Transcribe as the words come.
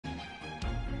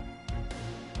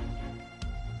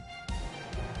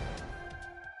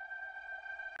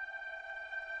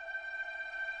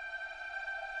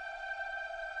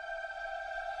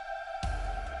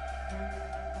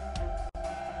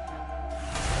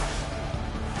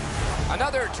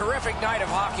Another terrific night of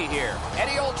hockey here.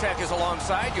 Eddie Olczyk is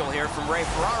alongside. You'll hear from Ray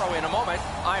Ferraro in a moment.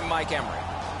 I'm Mike Emery.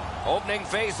 Opening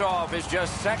face-off is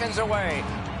just seconds away.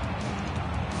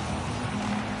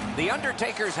 The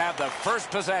Undertakers have the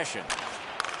first possession.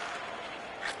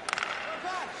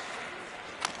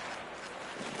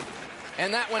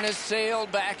 And that one is sailed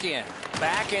back in.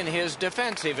 Back in his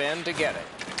defensive end to get it.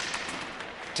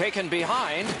 Taken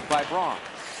behind by Braun.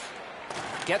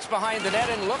 Gets behind the net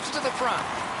and looks to the front.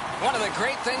 One of the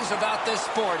great things about this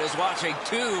sport is watching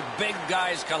two big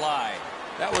guys collide.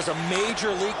 That was a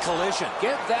major league collision.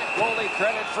 Give that goalie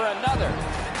credit for another.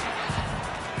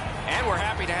 And we're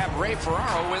happy to have Ray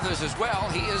Ferraro with us as well.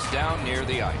 He is down near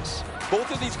the ice. Both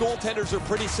of these goaltenders are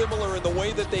pretty similar in the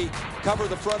way that they cover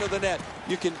the front of the net.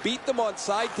 You can beat them on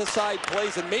side-to-side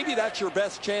plays, and maybe that's your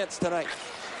best chance tonight.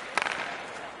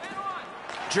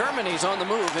 Germany's on the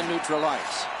move in neutral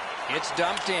ice. It's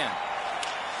dumped in.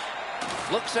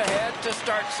 Looks ahead to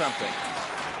start something.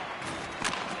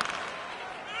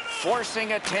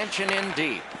 Forcing attention in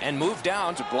deep and move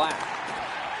down to Black.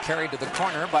 Carried to the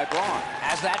corner by Braun.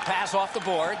 Has that pass off the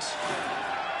boards.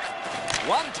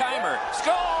 One-timer.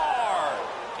 Score!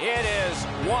 It is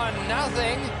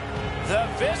 1-0. The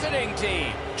visiting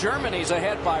team. Germany's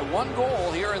ahead by 1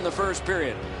 goal here in the first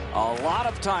period. A lot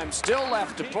of time still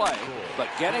left to play, but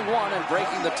getting one and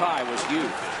breaking the tie was huge.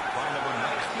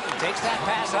 Takes that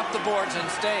pass up the boards and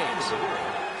stays.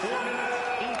 4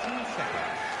 minutes, 18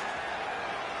 seconds.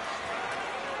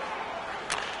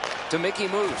 To Mickey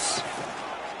Moose.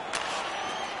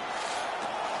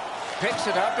 Picks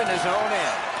it up in his own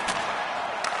end.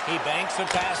 He banks a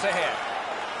pass ahead.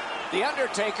 The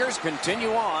Undertakers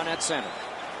continue on at center.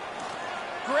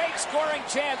 Great scoring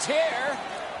chance here.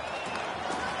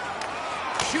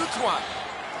 Shoots one.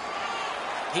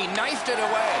 He knifed it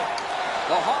away.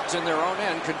 The Hawks in their own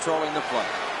end controlling the play.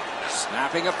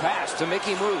 Snapping a pass to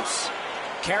Mickey Moose.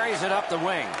 Carries it up the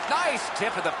wing. Nice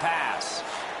tip of the pass.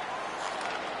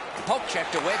 Poke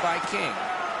checked away by King.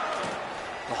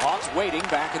 The Hawks waiting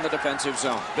back in the defensive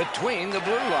zone. Between the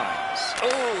blue lines.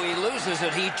 Oh, he loses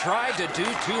it. He tried to do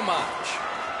too much.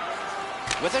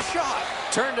 With a shot.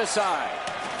 Turned aside.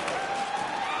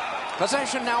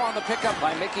 Possession now on the pickup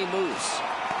by Mickey Moose.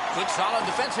 Good solid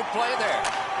defensive play there.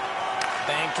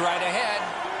 Banked right ahead.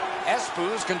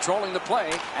 Espo's controlling the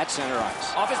play at center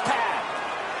ice. Off his pad.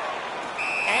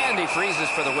 And he freezes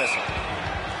for the whistle.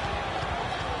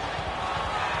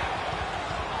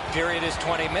 Period is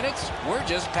 20 minutes. We're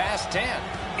just past 10.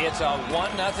 It's a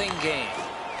 1-0 game.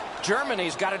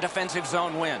 Germany's got a defensive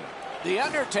zone win. The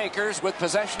Undertakers with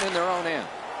possession in their own end.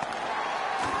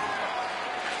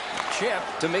 Chip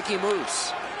to Mickey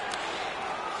Moose.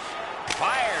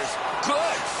 Fires.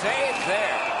 Good save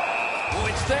there. Oh,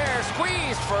 it's there.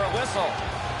 Squeezed for a whistle.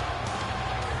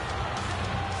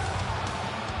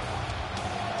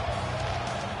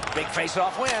 Big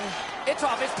face-off win. It's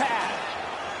off his pad.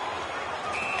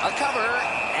 A cover,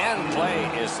 and play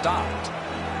is stopped.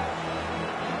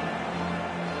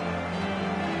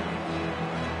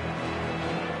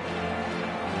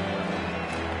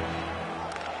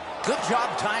 Good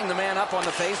job tying the man up on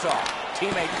the faceoff.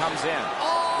 Teammate comes in.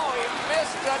 Oh, he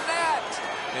missed the net.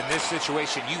 In this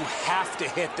situation, you have to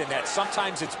hit the net.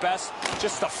 Sometimes it's best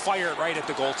just to fire it right at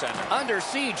the goaltender. Under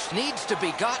siege, needs to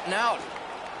be gotten out.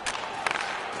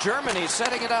 Germany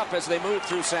setting it up as they move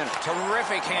through center.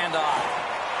 Terrific handoff.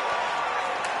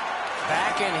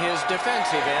 Back in his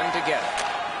defensive end to get it.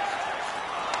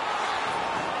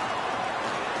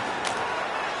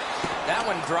 That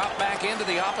one dropped back into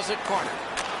the opposite corner.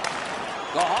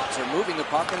 The Hawks are moving the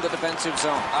puck in the defensive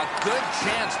zone. A good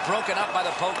chance broken up by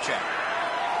the poke check.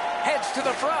 Heads to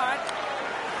the front.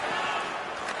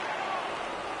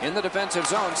 In the defensive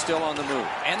zone, still on the move.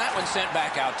 And that one sent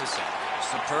back out to center.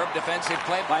 Superb defensive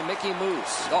play by Mickey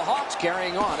Moose. The Hawks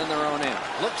carrying on in their own end.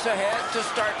 Looks ahead to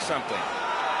start something.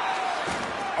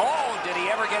 Oh, did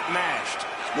he ever get mashed?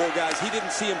 Well, guys, he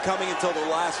didn't see him coming until the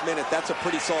last minute. That's a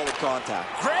pretty solid contact.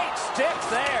 Great stick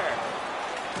there.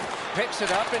 Picks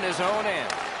it up in his own end.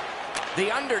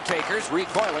 The Undertakers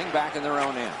recoiling back in their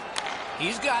own end.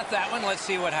 He's got that one. Let's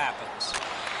see what happens.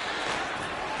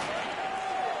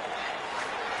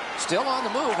 Still on the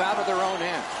move out of their own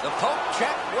end. The poke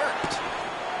check worked.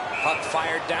 Puck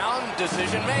fired down.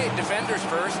 Decision made. Defenders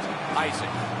first.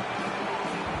 Isaac.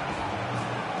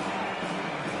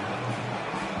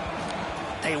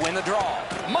 They win the draw.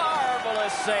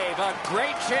 Marvelous save. A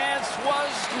great chance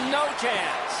was no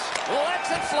chance. Lets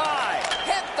it fly.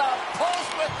 Hit the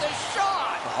post with the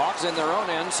shot. The Hawks in their own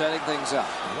end setting things up.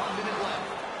 1 minute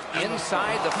left.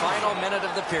 Inside the final minute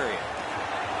of the period.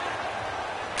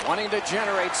 Wanting to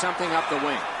generate something up the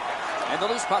wing. And the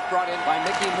loose puck brought in by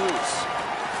Mickey Moose.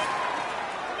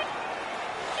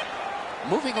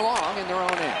 Moving along in their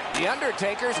own end. The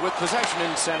Undertakers with possession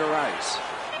in center ice.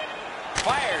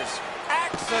 Fires.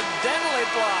 Accidentally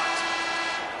blocked.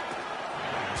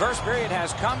 First period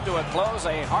has come to a close.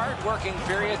 A hard-working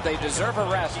period. They deserve a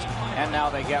rest, and now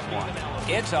they get one.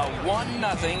 It's a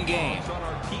 1-0 game. On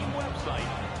our team website,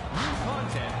 new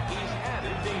content is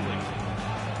added daily.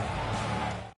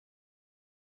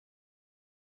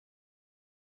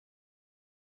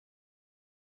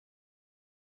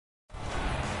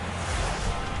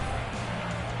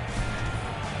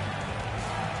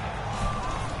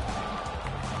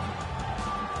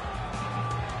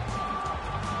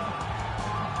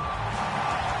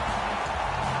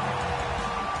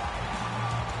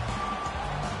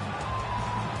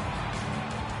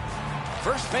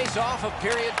 First face-off of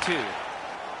period 2.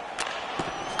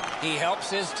 He helps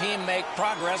his team make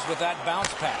progress with that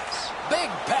bounce pass. Big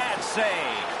pad save.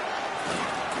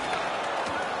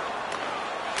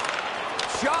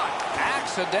 Shot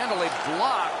accidentally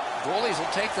blocked. Goalies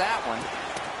will take that one.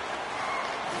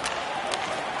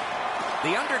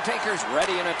 The Undertakers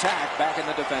ready in attack back in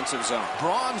the defensive zone.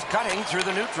 Braun's cutting through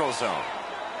the neutral zone.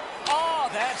 Oh,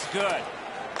 that's good.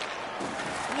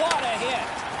 What a hit.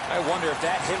 I wonder if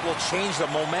that hit will change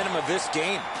the momentum of this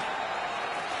game.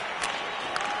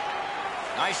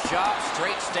 Nice job,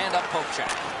 straight stand-up poke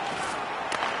check.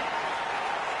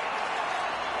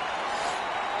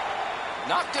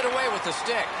 Knocked it away with the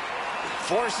stick.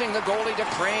 Forcing the goalie to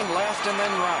crane left and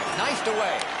then right. Knifed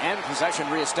away. And possession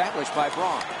reestablished by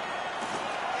Braun.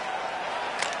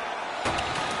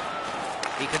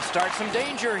 He could start some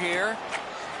danger here.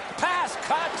 Pass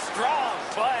cut, strong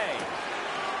play.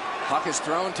 Puck is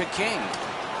thrown to King.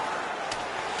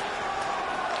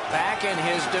 Back in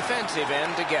his defensive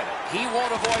end to get it. He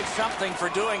won't avoid something for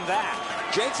doing that.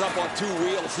 Jake's up on 2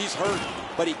 wheels. He's hurt,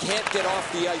 but he can't get off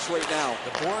the ice right now.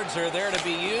 The boards are there to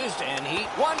be used, and he...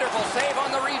 Wonderful save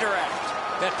on the redirect.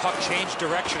 That puck changed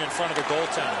direction in front of the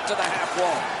goaltender. To the half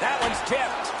wall. That one's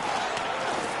tipped.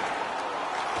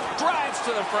 Drives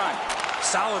to the front.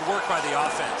 Solid work by the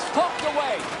offense. Poked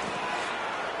away.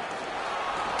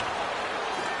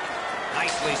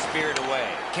 Nicely speared away.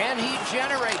 Can he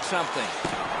generate something?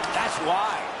 That's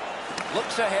why.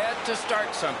 Looks ahead to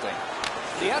start something.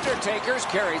 The Undertakers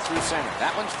carry through center.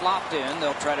 That one's flopped in.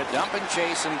 They'll try to dump and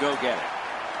chase and go get it.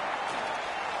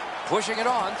 Pushing it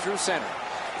on through center.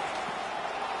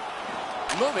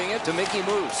 Moving it to Mickey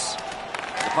Moose.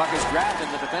 The puck is grabbed in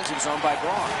the defensive zone by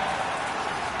Braun.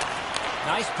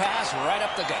 Nice pass right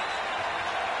up the gut.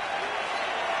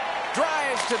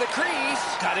 Drives to the crease.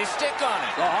 Got his stick on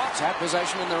it. The Hawks have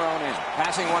possession in their own end.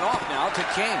 Passing one off now to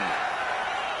King.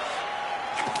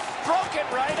 Broke it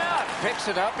right up. Picks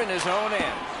it up in his own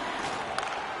end.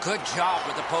 Good job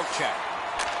with the poke check.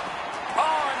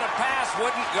 Oh, and the pass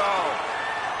wouldn't go.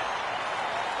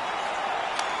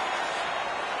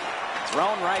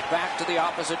 Thrown right back to the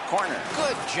opposite corner.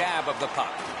 Good jab of the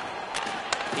puck.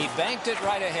 He banked it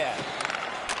right ahead.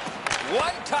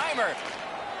 One-timer.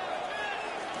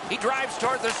 He drives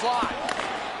toward the slot.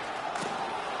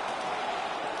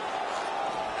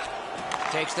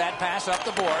 Takes that pass up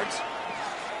the boards.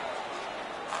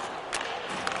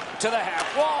 To the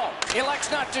half wall.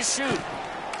 Elects not to shoot.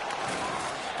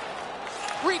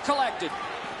 Recollected.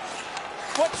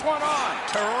 Puts one on.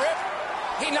 Terrific.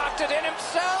 He knocked it in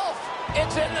himself.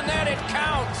 It's in the net. It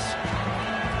counts.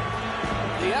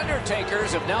 The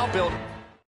Undertakers have now built...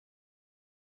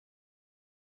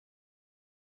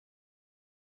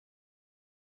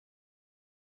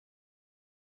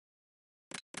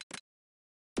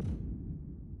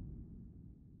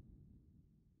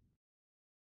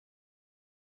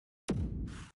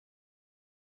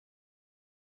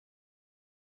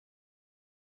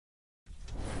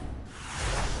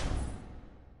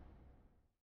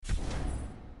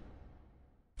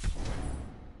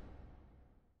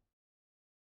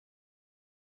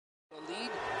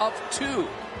 lead of 2.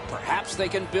 Perhaps they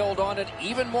can build on it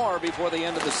even more before the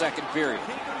end of the second period.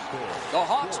 The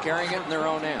Hawks carrying it in their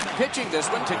own end. Pitching this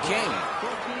one to King.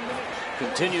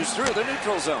 Continues through the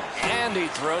neutral zone. And he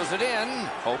throws it in.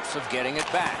 Hopes of getting it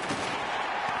back.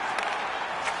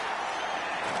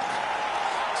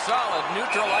 Solid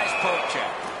neutral ice poke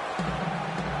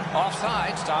check.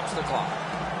 Offside stops the clock.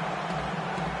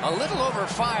 A little over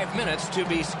 5 minutes to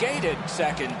be skated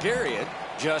second period.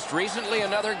 Just recently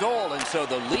another goal, and so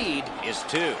the lead is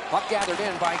 2. Puck gathered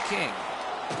in by King.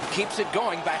 Keeps it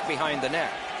going back behind the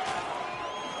net.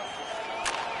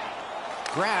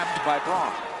 Grabbed by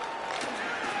Braun.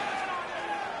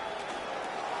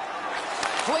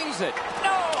 Flings it.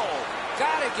 No!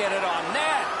 Gotta get it on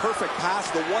net. Perfect pass.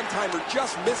 The one-timer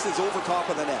just misses over top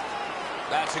of the net.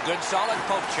 That's a good, solid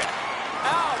poke check.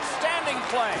 Outstanding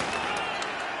play.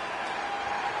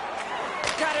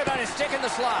 Got it on his stick in the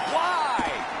slot.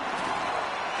 Wide.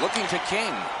 Looking to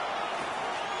King.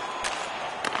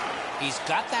 He's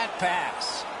got that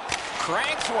pass.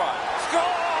 Cranks one. Score!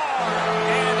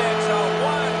 And it's a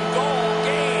one-goal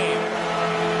game.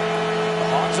 The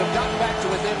Hawks have gotten back to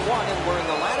within one, and we're in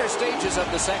the latter stages of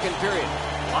the second period.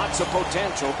 Lots of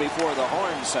potential before the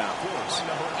horn sounds.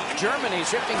 Germany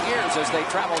shifting gears as they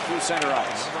travel through center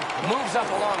ice. Moves up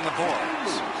along the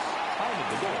boards.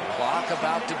 Clock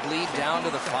about to bleed down to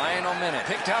the final minute.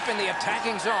 Picked up in the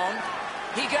attacking zone.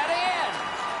 He got in.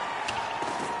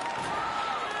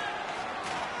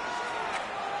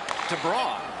 To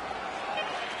Braun.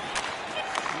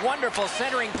 Wonderful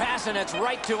centering pass, and it's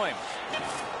right to him.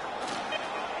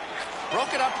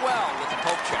 Broke it up well with the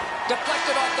poke check.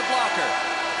 Deflected off the blocker.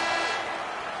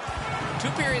 2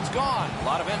 periods gone. A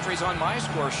lot of entries on my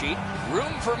score sheet.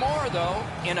 Room for more, though,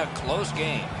 in a close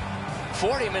game.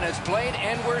 40 minutes played,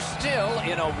 and we're still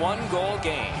in a one-goal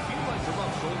game. If you'd like to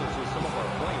rub shoulders with some of our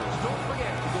players, don't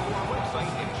forget to go to our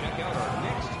website and check out our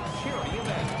next charity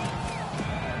event.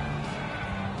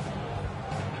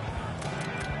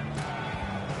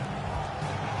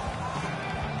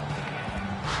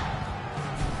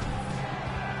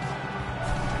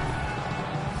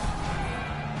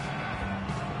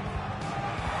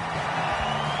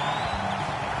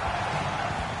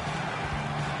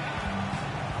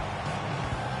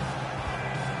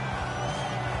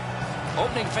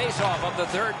 Opening face-off of the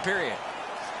third period.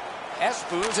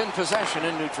 Espo's in possession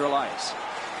in neutral ice.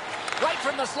 Right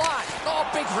from the slot. Oh,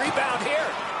 big rebound here.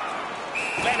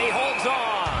 And he holds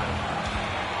on.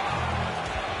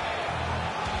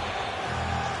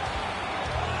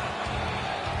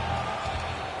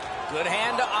 Good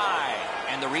hand to eye.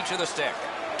 And the reach of the stick.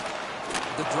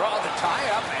 The draw, the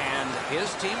tie-up, and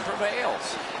his team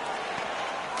prevails.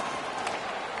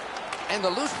 And the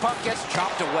loose puck gets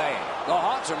chopped away. The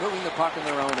Hawks are moving the puck in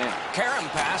their own end. Karam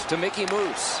pass to Mickey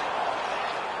Moose.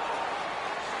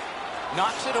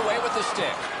 Knocks it away with the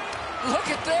stick. Look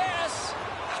at this!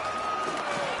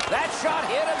 That shot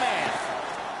hit a man.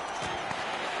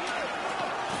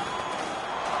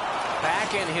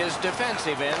 Back in his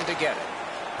defensive end to get it.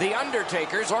 The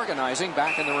Undertaker's organizing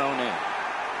back in their own end.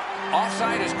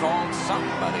 Offside is called.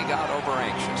 Somebody got over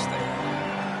anxious there.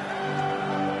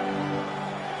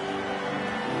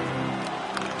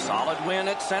 Solid win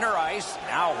at center ice.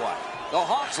 Now what? The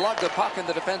Hawks lug the puck in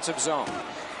the defensive zone.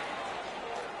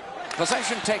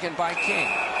 Possession taken by King.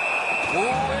 Ooh,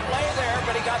 it lay there,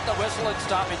 but he got the whistle and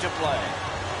stoppage of play.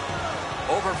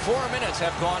 Over 4 minutes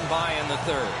have gone by in the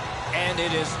third. And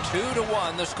it is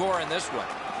 2-1 the score in this one.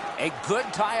 A good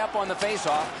tie-up on the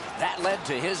faceoff. That led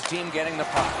to his team getting the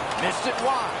puck. Missed it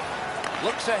wide.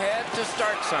 Looks ahead to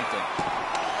start something.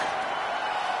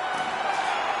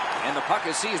 And the puck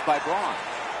is seized by Braun.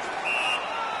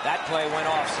 That play went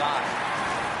offside.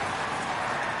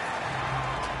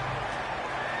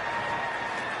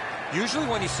 Usually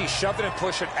when you see shove it and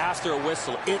push it after a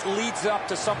whistle, it leads up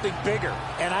to something bigger,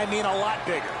 and I mean a lot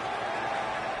bigger.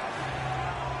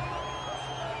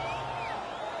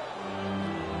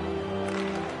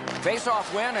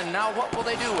 Face-off win, and now what will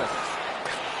they do with it?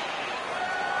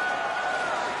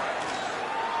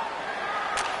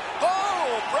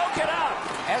 Oh, broke it up.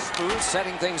 Espo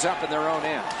setting things up in their own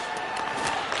end.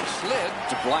 Slid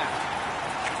to Black.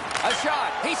 A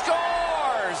shot. He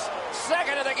scores!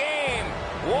 Second of the game.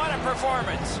 What a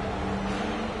performance.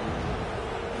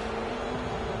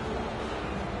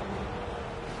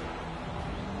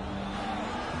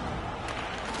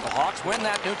 The Hawks win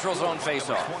that neutral zone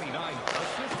faceoff. 29,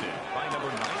 assisted by number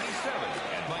 97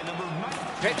 and by number 9.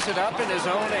 Picks it up in his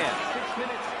own end. 6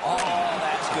 minutes. Oh,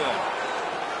 that's good.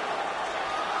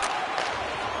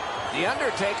 The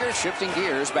Undertaker shifting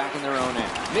gears back in their own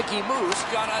end. Mickey Moose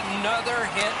got another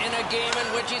hit in a game in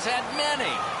which he's had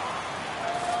many.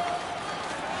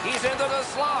 He's into the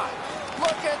slot.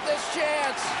 Look at this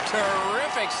chance.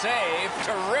 Terrific save.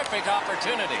 Terrific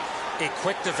opportunity. A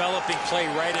quick developing play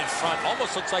right in front.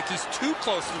 Almost looks like he's too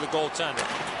close to the goaltender.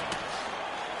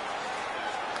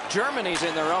 Germany's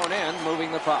in their own end,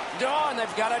 moving the puck. Dawn,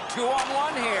 they've got a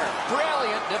 2-on-1 here.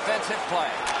 Brilliant defensive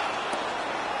play.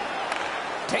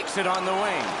 Takes it on the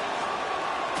wing.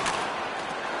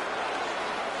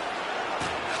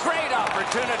 Great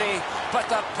opportunity, but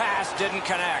the pass didn't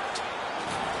connect.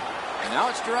 And now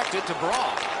it's directed to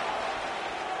Braun.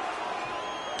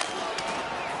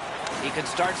 He can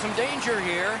start some danger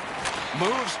here.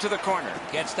 Moves to the corner.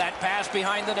 Gets that pass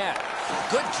behind the net.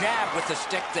 Good jab with the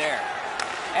stick there.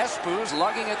 Espo's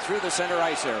lugging it through the center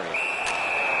ice area.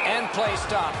 And play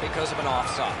stopped because of an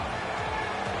offside.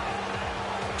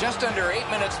 Just under 8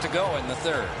 minutes to go in the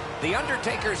third. The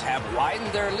Undertakers have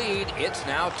widened their lead. It's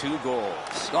now 2 goals.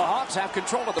 The Hawks have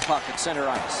control of the puck at center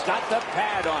ice. Got the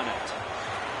pad on it.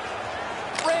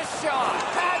 Wrist shot.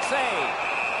 Pad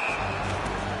save.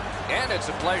 And it's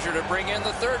a pleasure to bring in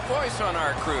the third voice on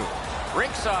our crew.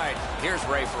 Rinkside, here's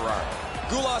Ray Ferraro.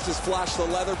 Gulas has flashed the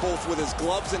leather both with his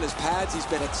gloves and his pads. He's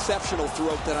been exceptional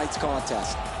throughout tonight's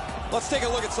contest. Let's take a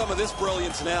look at some of this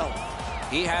brilliance now.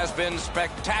 He has been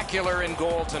spectacular in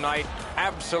goal tonight.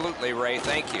 Absolutely, Ray.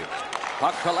 Thank you.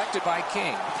 Puck collected by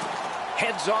King.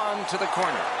 Heads on to the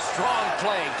corner. Strong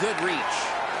play. Good reach.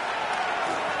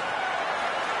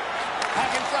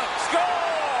 Back in front. Score!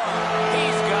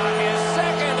 He's got his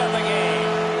second of the game.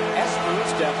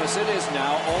 Espo's deficit is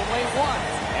now only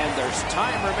 1. And there's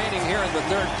time remaining here in the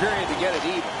third period to get it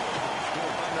even.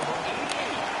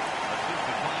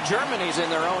 Germany's in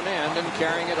their own end and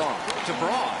carrying it on to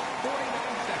Braun.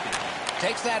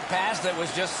 Takes that pass that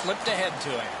was just slipped ahead to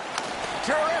him.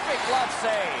 Terrific glove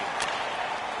save.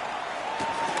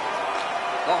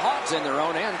 The Hawks in their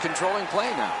own end controlling play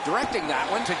now. Directing that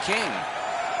one to King.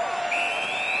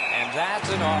 And that's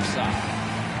an offside.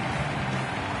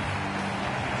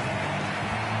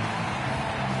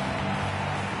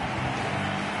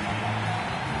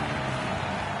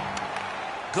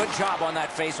 Good job on that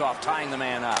faceoff, tying the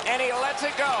man up. And he lets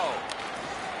it go.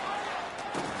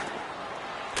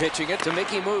 Pitching it to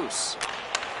Mickey Moose.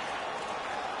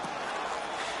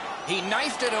 He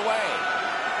knifed it away.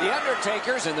 The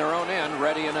Undertakers in their own end,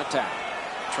 ready in attack.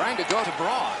 Trying to go to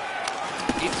Braun.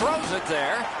 He throws it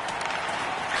there.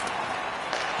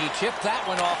 He chipped that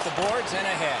one off the boards and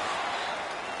ahead.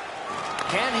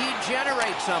 Can he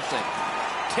generate something?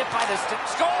 Tip by the stick.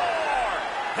 Score!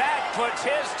 That puts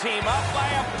his team up by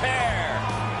a pair.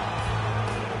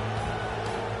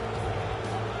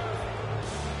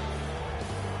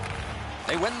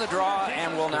 They win the draw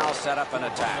and will now set up an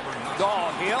attack.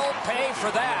 Oh, he'll pay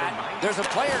for that. There's a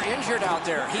player injured out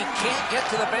there. He can't get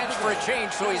to the bench for a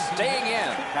change, so he's staying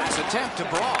in. Pass attempt to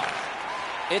Braun.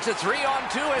 It's a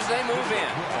 3-on-2 as they move in.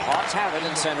 The Hawks have it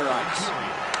in center ice.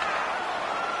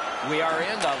 We are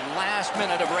in the last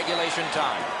minute of regulation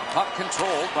time. Puck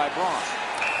controlled by Braun.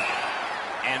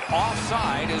 And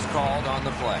offside is called on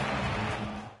the play.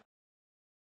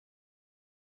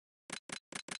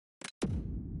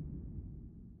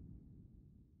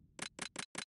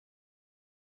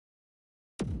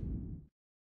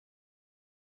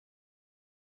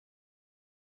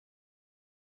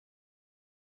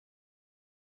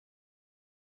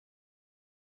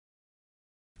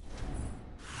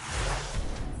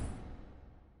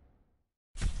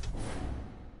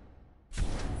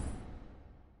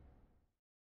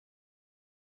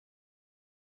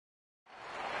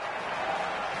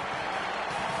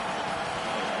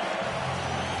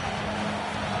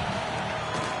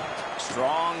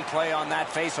 Strong play on that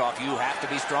faceoff. You have to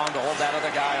be strong to hold that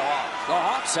other guy off. The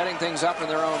Hawks setting things up in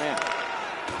their own end.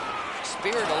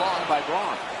 Speared along by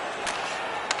Braun.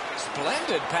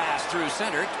 Splendid pass through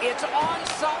center. It's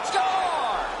onside.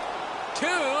 Score!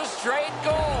 2 straight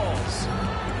goals.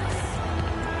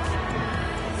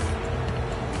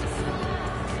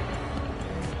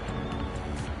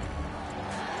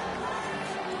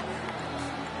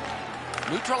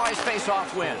 Neutralized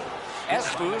faceoff win.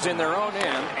 Espo's in their own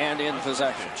end and in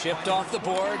possession. Chipped off the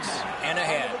boards and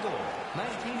ahead.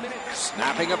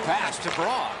 Snapping a pass to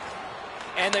Braun.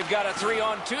 And they've got a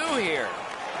 3-on-2 here.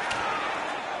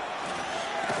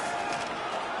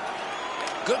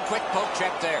 Good quick poke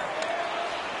check there.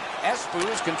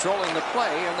 Espo's controlling the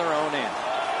play in their own end.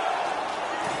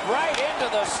 Right into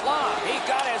the slot. He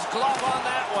got his glove on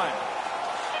that one.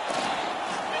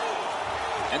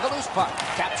 And the loose puck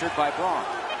captured by Braun.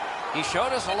 He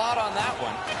showed us a lot on that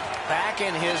one. Back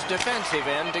in his defensive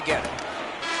end to get it.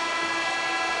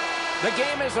 The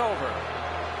game is over.